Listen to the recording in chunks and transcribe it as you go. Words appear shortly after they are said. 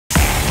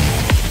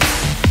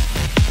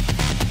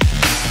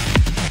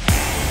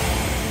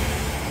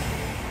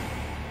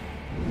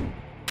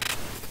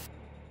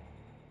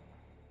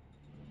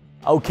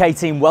Okay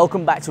team,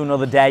 welcome back to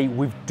another day.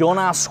 We've done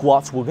our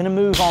squats. We're gonna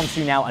move on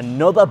to now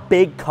another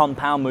big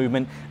compound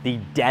movement, the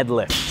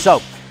deadlift.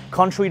 So,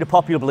 contrary to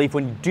popular belief,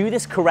 when you do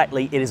this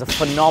correctly, it is a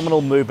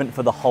phenomenal movement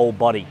for the whole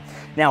body.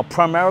 Now,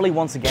 primarily,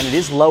 once again, it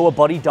is lower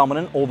body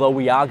dominant, although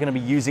we are gonna be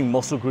using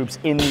muscle groups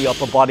in the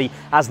upper body,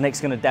 as Nick's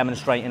gonna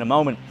demonstrate in a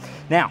moment.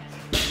 Now,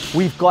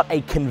 we've got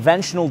a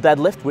conventional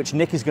deadlift, which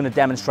Nick is going to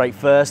demonstrate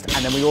first,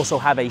 and then we also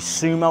have a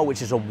sumo,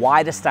 which is a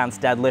wider stance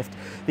deadlift.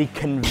 The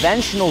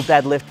conventional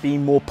deadlift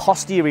being more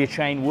posterior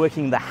chain,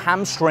 working the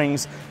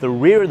hamstrings, the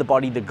rear of the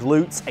body, the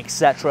glutes,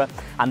 etc.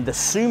 And the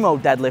sumo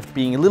deadlift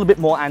being a little bit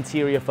more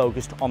anterior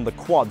focused on the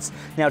quads.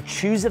 Now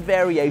choose a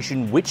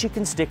variation which you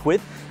can stick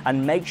with,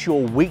 and make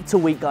sure week to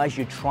week, guys,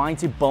 you're trying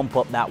to bump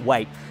up that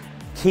weight.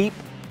 Keep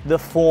the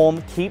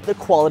form, keep the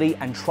quality,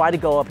 and try to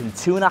go up in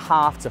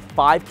 2.5 to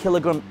 5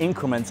 kilogram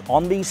increments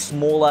on these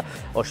smaller,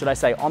 or should I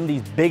say on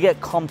these bigger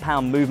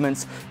compound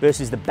movements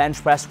versus the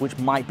bench press, which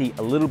might be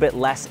a little bit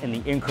less in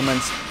the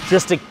increments,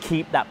 just to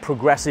keep that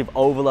progressive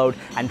overload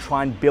and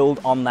try and build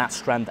on that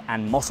strength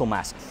and muscle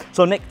mass.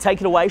 So Nick,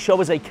 take it away,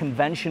 show us a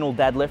conventional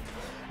deadlift.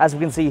 As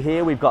we can see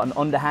here, we've got an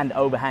underhand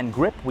overhand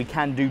grip. We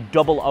can do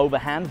double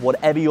overhand,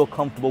 whatever you're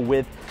comfortable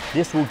with.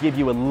 This will give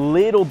you a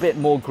little bit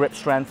more grip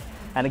strength.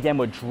 And again,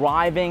 we're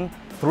driving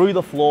through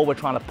the floor. We're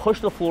trying to push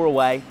the floor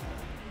away.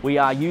 We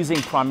are using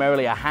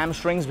primarily our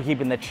hamstrings. We're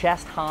keeping the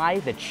chest high,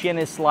 the chin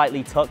is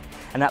slightly tucked.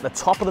 And at the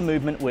top of the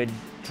movement, we're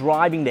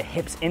driving the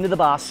hips into the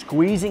bar,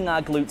 squeezing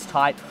our glutes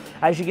tight.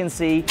 As you can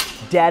see,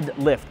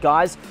 deadlift.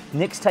 Guys,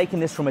 Nick's taking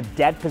this from a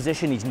dead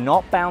position. He's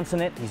not bouncing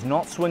it, he's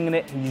not swinging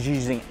it. He's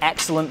using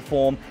excellent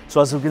form.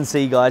 So as we can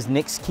see, guys,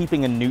 Nick's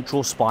keeping a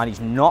neutral spine.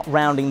 He's not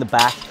rounding the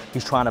back.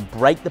 He's trying to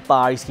break the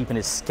bar. He's keeping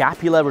his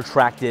scapula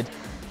retracted.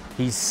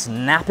 He's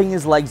snapping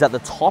his legs at the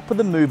top of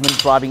the movement,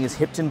 driving his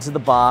hips into the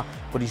bar,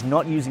 but he's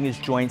not using his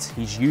joints,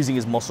 he's using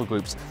his muscle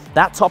groups.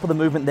 That top of the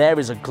movement there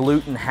is a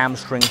glute and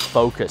hamstring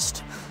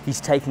focused. He's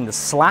taking the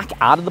slack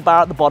out of the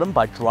bar at the bottom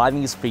by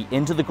driving his feet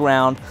into the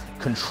ground,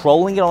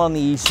 controlling it on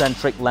the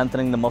eccentric,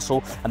 lengthening the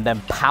muscle, and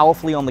then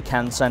powerfully on the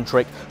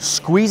concentric,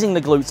 squeezing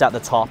the glutes at the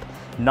top.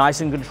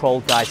 Nice and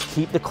controlled, guys.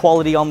 Keep the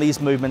quality on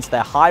these movements.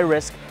 They're high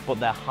risk, but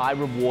they're high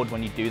reward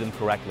when you do them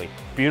correctly.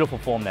 Beautiful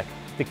form, Nick.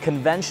 The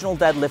conventional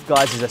deadlift,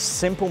 guys, is a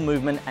simple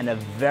movement and a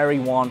very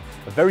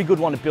good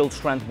one to build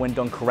strength when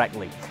done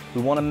correctly.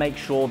 We want to make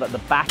sure that the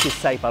back is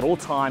safe at all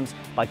times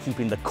by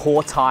keeping the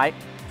core tight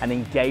and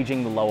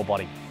engaging the lower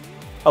body.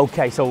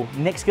 Okay, so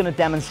Nick's going to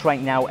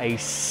demonstrate now a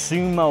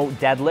sumo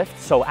deadlift.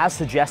 So as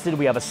suggested,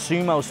 we have a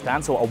sumo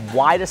stance, so a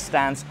wider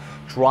stance,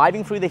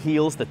 driving through the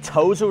heels, the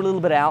toes are a little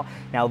bit out.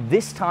 Now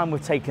this time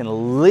we've taken a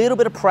little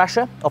bit of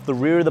pressure off the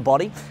rear of the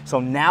body. So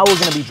now we're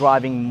going to be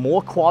driving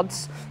more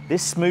quads.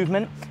 This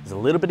movement is a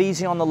little bit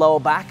easier on the lower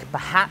back.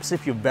 Perhaps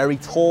if you're very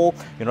tall,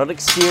 you're not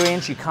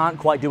experienced, you can't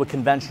quite do a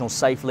conventional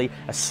safely,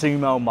 a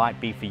sumo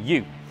might be for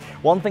you.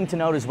 One thing to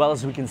note as well,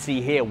 as we can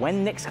see here,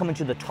 when Nick's coming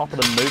to the top of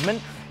the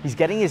movement, he's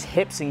getting his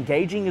hips,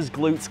 engaging his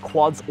glutes,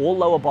 quads, or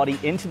lower body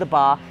into the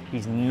bar.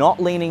 He's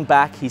not leaning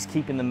back. He's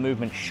keeping the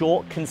movement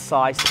short,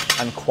 concise,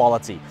 and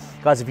quality.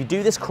 Guys, if you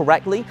do this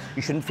correctly,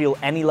 you shouldn't feel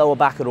any lower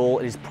back at all.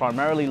 It is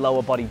primarily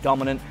lower body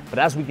dominant, but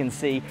as we can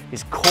see,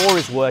 his core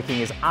is working,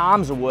 his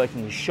arms are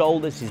working, his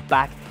shoulders, his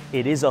back.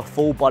 It is a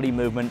full body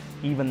movement,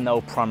 even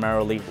though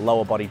primarily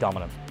lower body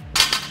dominant.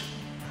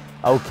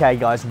 Okay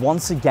guys,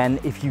 once again,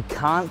 if you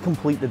can't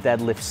complete the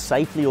deadlift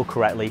safely or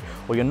correctly,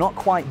 or you're not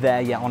quite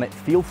there yet on it,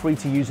 feel free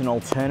to use an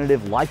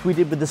alternative like we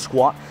did with the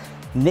squat.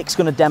 Nick's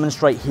going to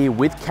demonstrate here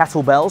with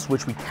kettlebells,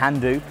 which we can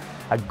do.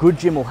 A good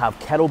gym will have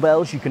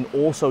kettlebells. You can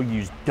also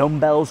use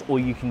dumbbells, or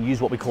you can use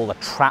what we call a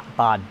trap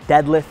bar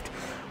deadlift,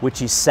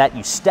 which is set,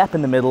 you step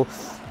in the middle.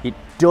 It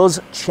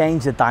does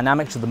change the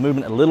dynamics of the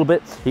movement a little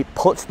bit. It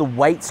puts the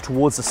weights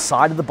towards the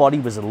side of the body,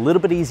 was a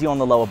little bit easier on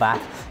the lower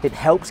back. It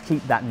helps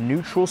keep that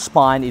neutral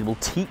spine. It will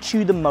teach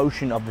you the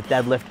motion of the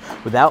deadlift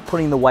without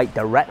putting the weight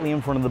directly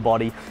in front of the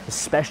body,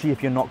 especially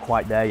if you're not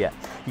quite there yet.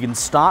 You can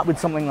start with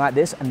something like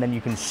this, and then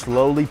you can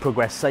slowly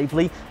progress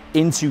safely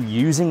into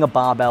using a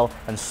barbell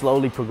and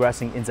slowly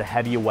progressing into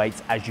heavier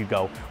weights as you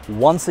go.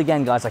 Once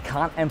again, guys, I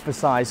can't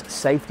emphasize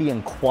safety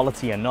and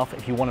quality enough.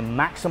 If you want to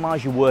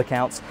maximize your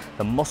workouts,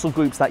 the muscle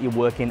groups that you're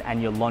working,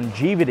 and your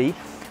longevity,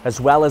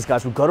 as well as,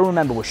 guys, we've got to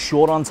remember we're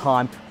short on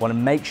time. We want to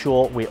make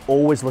sure we're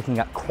always looking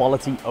at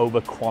quality over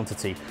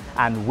quantity.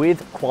 And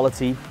with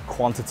quality,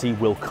 quantity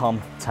will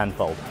come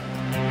tenfold.